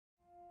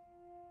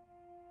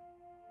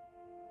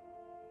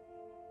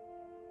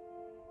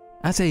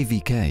At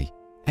AVK,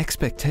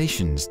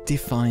 expectations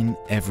define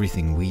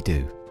everything we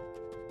do.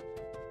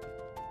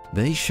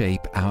 They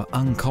shape our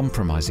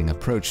uncompromising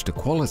approach to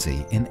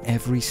quality in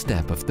every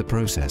step of the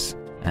process,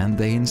 and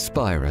they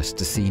inspire us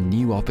to see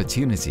new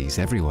opportunities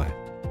everywhere.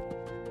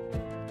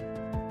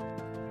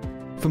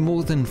 For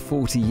more than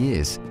 40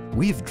 years,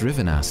 we've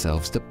driven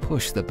ourselves to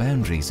push the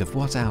boundaries of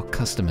what our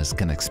customers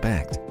can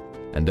expect.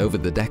 And over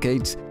the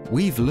decades,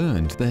 we've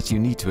learned that you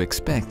need to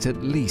expect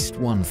at least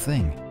one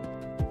thing: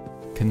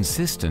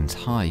 consistent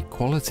high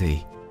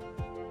quality.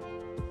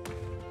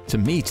 To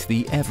meet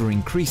the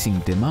ever-increasing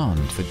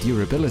demand for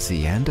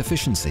durability and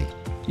efficiency,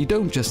 you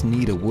don't just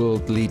need a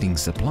world-leading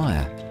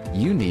supplier,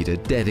 you need a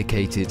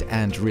dedicated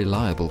and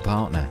reliable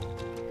partner,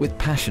 with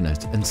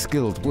passionate and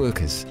skilled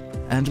workers,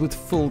 and with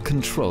full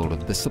control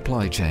of the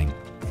supply chain,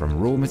 from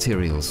raw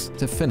materials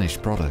to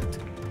finished product.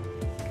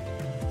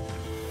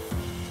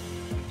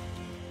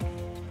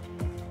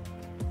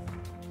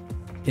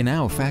 In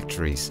our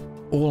factories,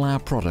 all our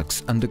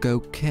products undergo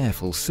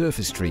careful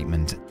surface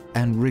treatment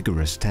and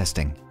rigorous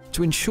testing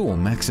to ensure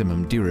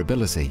maximum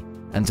durability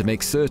and to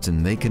make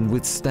certain they can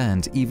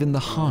withstand even the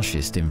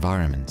harshest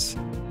environments.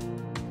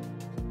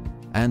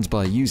 And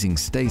by using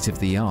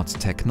state-of-the-art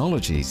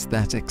technologies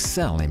that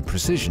excel in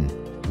precision,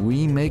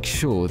 we make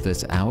sure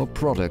that our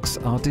products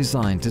are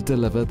designed to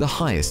deliver the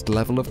highest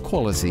level of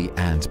quality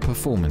and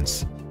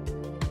performance.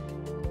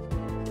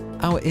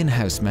 Our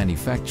in-house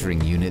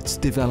manufacturing units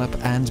develop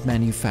and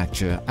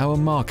manufacture our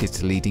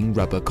market-leading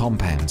rubber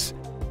compounds,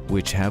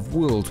 which have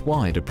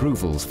worldwide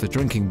approvals for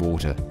drinking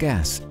water,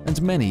 gas,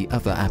 and many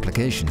other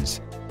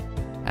applications.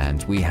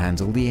 And we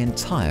handle the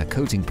entire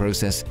coating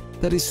process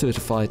that is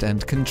certified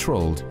and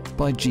controlled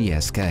by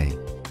GSK.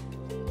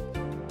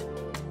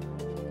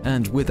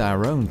 And with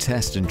our own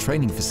test and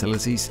training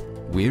facilities,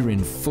 we're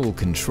in full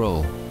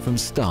control from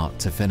start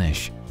to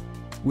finish,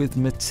 with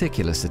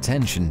meticulous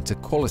attention to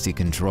quality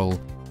control,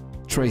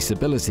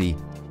 traceability,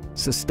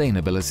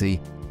 sustainability,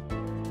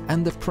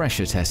 and the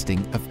pressure testing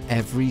of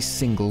every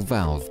single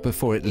valve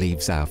before it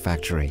leaves our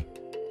factory.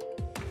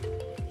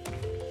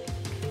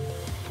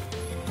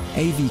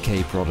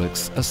 AVK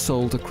products are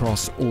sold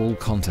across all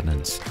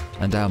continents,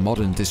 and our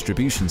modern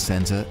distribution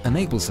center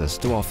enables us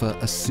to offer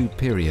a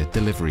superior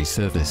delivery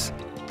service.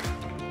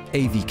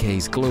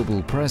 AVK's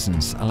global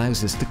presence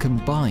allows us to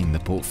combine the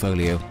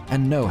portfolio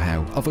and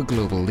know-how of a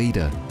global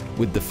leader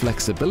with the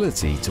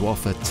flexibility to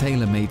offer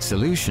tailor-made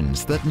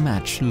solutions that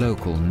match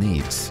local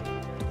needs.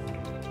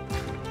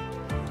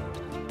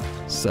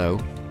 So,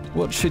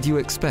 what should you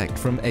expect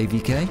from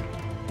AVK?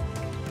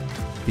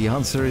 The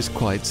answer is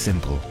quite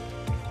simple: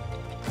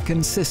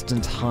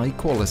 consistent high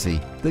quality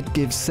that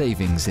gives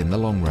savings in the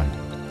long run,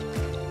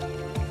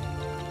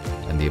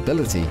 and the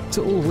ability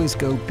to always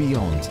go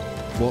beyond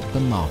what the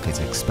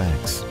market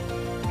expects.